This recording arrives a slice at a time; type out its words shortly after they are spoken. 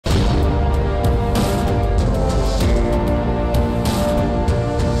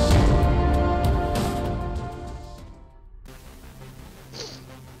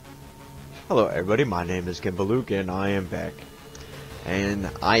Hello everybody, my name is Kimbaluk and I am back. And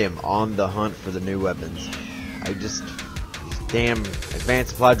I am on the hunt for the new weapons. These damn advanced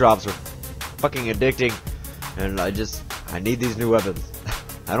supply drops are fucking addicting. And I need these new weapons.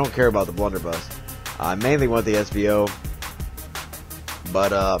 I don't care about the blunderbuss. I mainly want the SVO.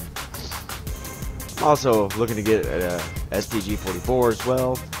 But I'm also looking to get a STG-44 as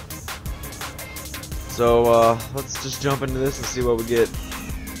well. So let's just jump into this and see what we get.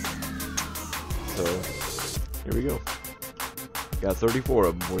 So, here we go. Got 34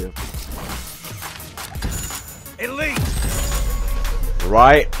 of them for you. Elite!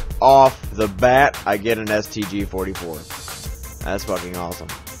 Right off the bat, I get an STG-44. That's fucking awesome.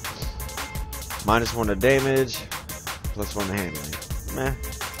 -1 to damage, +1 to handling. Meh.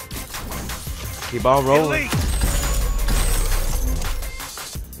 Keep on rolling. Elite!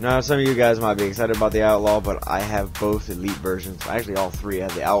 Now, some of you guys might be excited about the Outlaw, but I have both Elite versions. Actually, all three. I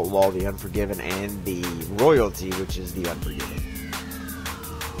have the Outlaw, the Unforgiven, and the Royalty, which is the Unforgiven.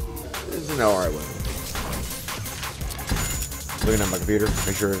 It's an alright one. Looking at my computer,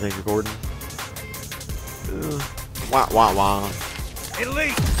 make sure everything's recording. Wah, wah, wah.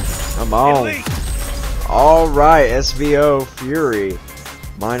 Elite! Come on. Elite! Alright, SVO Fury.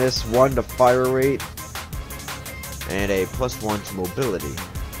 -1 to fire rate, and a +1 to mobility.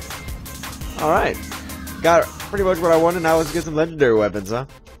 Alright, got pretty much what I wanted. Now let's get some legendary weapons, huh?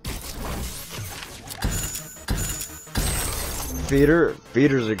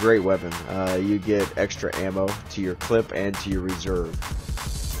 Feeder's a great weapon. You get extra ammo to your clip and to your reserve.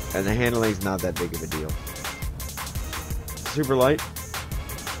 And the handling's not that big of a deal. Super light.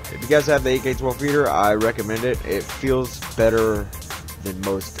 If you guys have the AK-12 feeder, I recommend it. It feels better than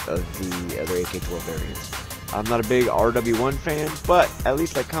most of the other AK-12 variants. I'm not a big RW1 fan, but at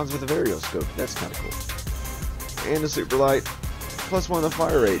least that comes with a varioscope. That's kind of cool. And a super light, +1 to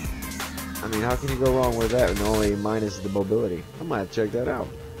fire rate. I mean, how can you go wrong with that and only minus the mobility? I might have to check that out.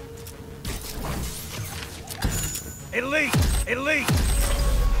 Elite! Elite!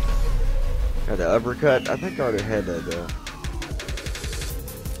 Got the uppercut. I think I already had that though.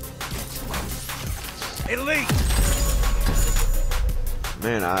 Elite!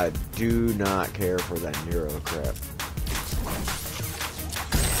 Man, I do not care for that Nero crap.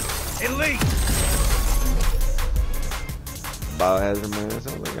 Elite! Biohazard, man. I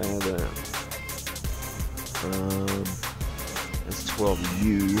don't think I had that. That's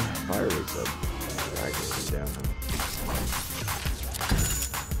 12U. Fire rate's up. I can see down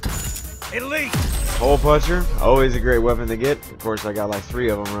now. Elite! Hole puncher. Always a great weapon to get. Of course, I got like 3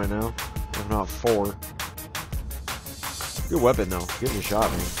 of them right now. If not 4. Good weapon though. Give it a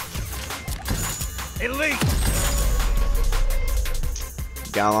shot, man. Elite!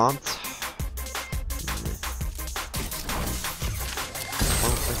 Gallant.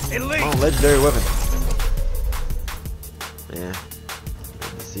 Elite! Come on, legendary weapon. Yeah.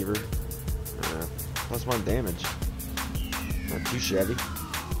 Deceiver. +1 damage. Not too shabby.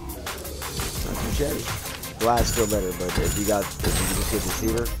 Not too shabby. Glass still better, but if you just get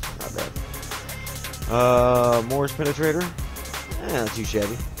Deceiver, not bad. Morris Penetrator. Not too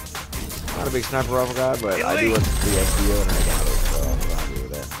shabby. Not a big sniper rifle guy, but I do want the SVO and I got it, so I'm happy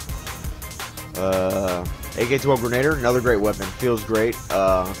with that. AK-12 Grenader, another great weapon. Feels great.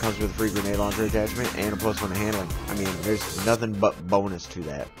 Comes with a free grenade launcher attachment and a +1 to handling. I mean, there's nothing but bonus to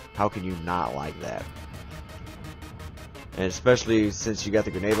that. How can you not like that? And especially since you got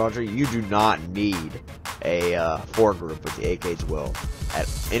the grenade launcher, you do not need a foregrip with the AK-12. At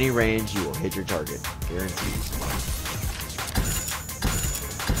any range, you will hit your target. Guaranteed.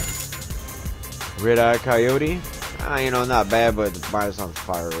 Red Eye Coyote. You know, not bad, but minus on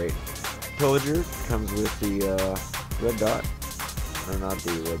fire rate. Pillager comes with the red dot. Or not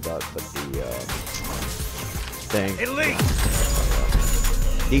the red dot, but the thing. Elite!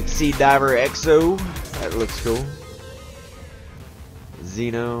 Deep Sea Diver Exo. That looks cool.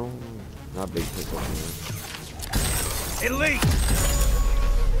 Xeno. Not big pistol, man. Elite!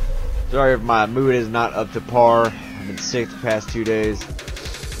 Sorry if my mood is not up to par. I've been sick the past 2 days,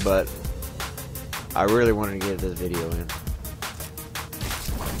 but I really wanted to get this video in.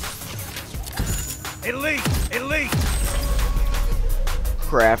 Elite! Elite!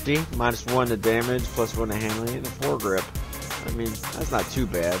 Crafty, -1 to damage, +1 to handling, and a foregrip. I mean, that's not too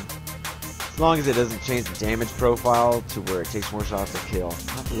bad. As long as it doesn't change the damage profile to where it takes more shots to kill.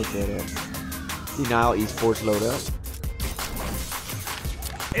 I'll have to look that up. Denial Esports loadout.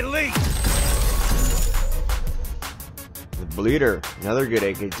 Elite! The Bleeder, another good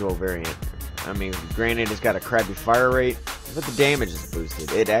AK-12 variant. I mean, granted, it's got a crappy fire rate, but the damage is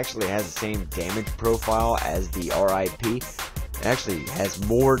boosted. It actually has the same damage profile as the RIP, It actually has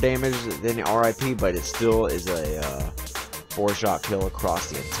more damage than RIP, but it still is a 4-shot kill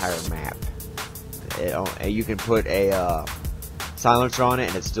across the entire map. You can put a silencer on it,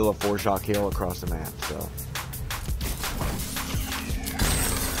 and it's still a 4-shot kill across the map. So.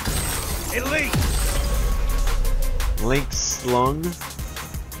 Elite. Link slung.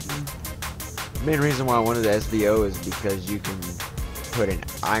 The main reason why I wanted the SVO is because you can put an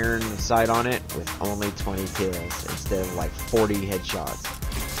iron sight on it with only 20 kills instead of like 40 headshots.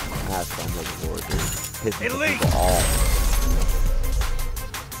 That's what I'm looking forward to. Pissing some people off.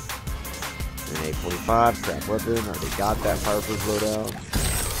 An 845 crap weapon. Already got that fireproof loadout.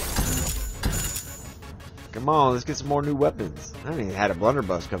 Come on, let's get some more new weapons. I haven't even had a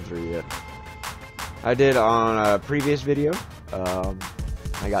blunderbuss come through yet. I did on a previous video.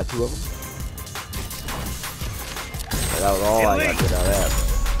 I got 2 of them. But that was all I got good out of that.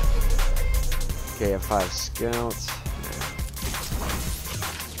 KF5 Scouts.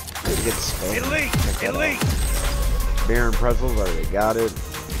 Need to get the scope. Elite. Beer and pretzels, already got it.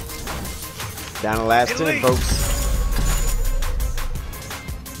 Down to the last 10, folks.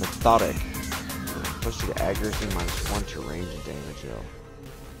 Methodic. Push to accuracy, -1 to range and damage, yo.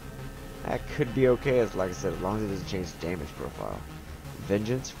 That could be okay, as like I said, as long as it doesn't change the damage profile.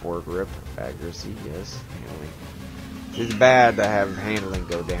 Vengeance, 4 grip, accuracy, yes. Handling. It's bad to have handling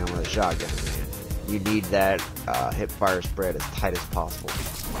go down with a shotgun, man. You need that hip fire spread as tight as possible.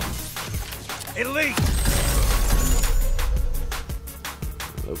 Elite.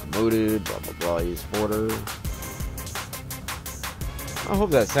 Locomotive, blah blah blah, use border. I hope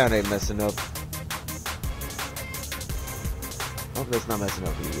that sound ain't messing up. I hope that's not messing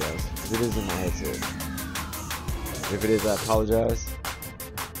up for you guys, because it is in my headset. If it is, I apologize.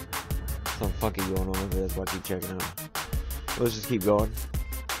 Something funky going on over there, that's why I keep checking out. Let's just keep going.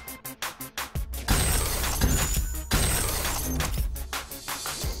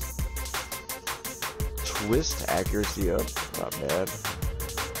 Twist, accuracy up, not bad.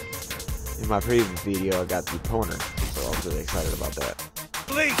 In my previous video, I got the Poner, so I was really excited about that.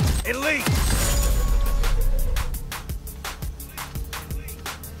 Elite.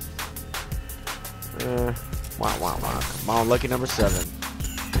 Wow. Come on, lucky number 7.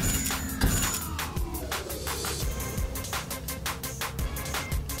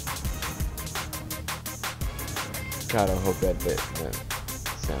 Gotta hope that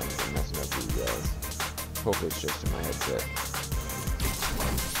sound isn't messing up for you guys. Hopefully it's just in my headset.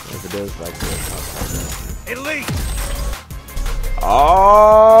 If it is, like this, I'll Elite.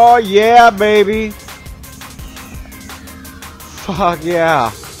 Oh yeah, baby. Fuck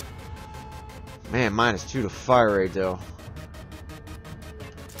yeah. Man, -2 to fire rate though.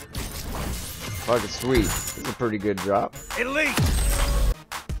 Fucking sweet. This is a pretty good drop. Elite.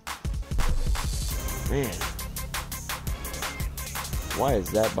 Man. Why is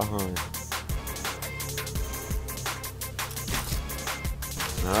that behind?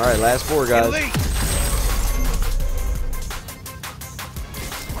 Alright, last 4 guys. Elite.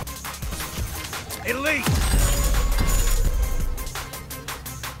 Elite.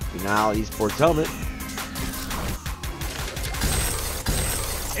 Final Esports helmet.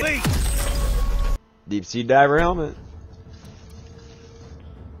 Elite. Deep sea diver helmet.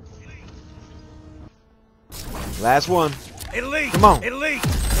 Last one. Elite. Come on. Elite.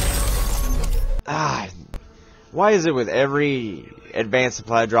 Why is it with every advanced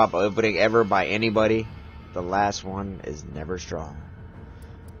supply drop opening ever by anybody, the last one is never strong?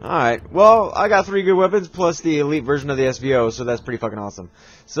 Alright, well, I got 3 good weapons plus the elite version of the SVO, so that's pretty fucking awesome.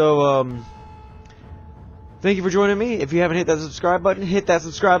 So, thank you for joining me. If you haven't hit that subscribe button, hit that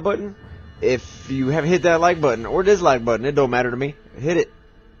subscribe button. If you haven't hit that like button or dislike button, it don't matter to me. Hit it.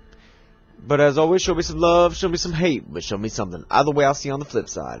 But as always, show me some love, show me some hate, but show me something. Either way, I'll see you on the flip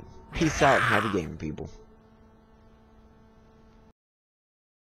side. Peace out and happy gaming, people.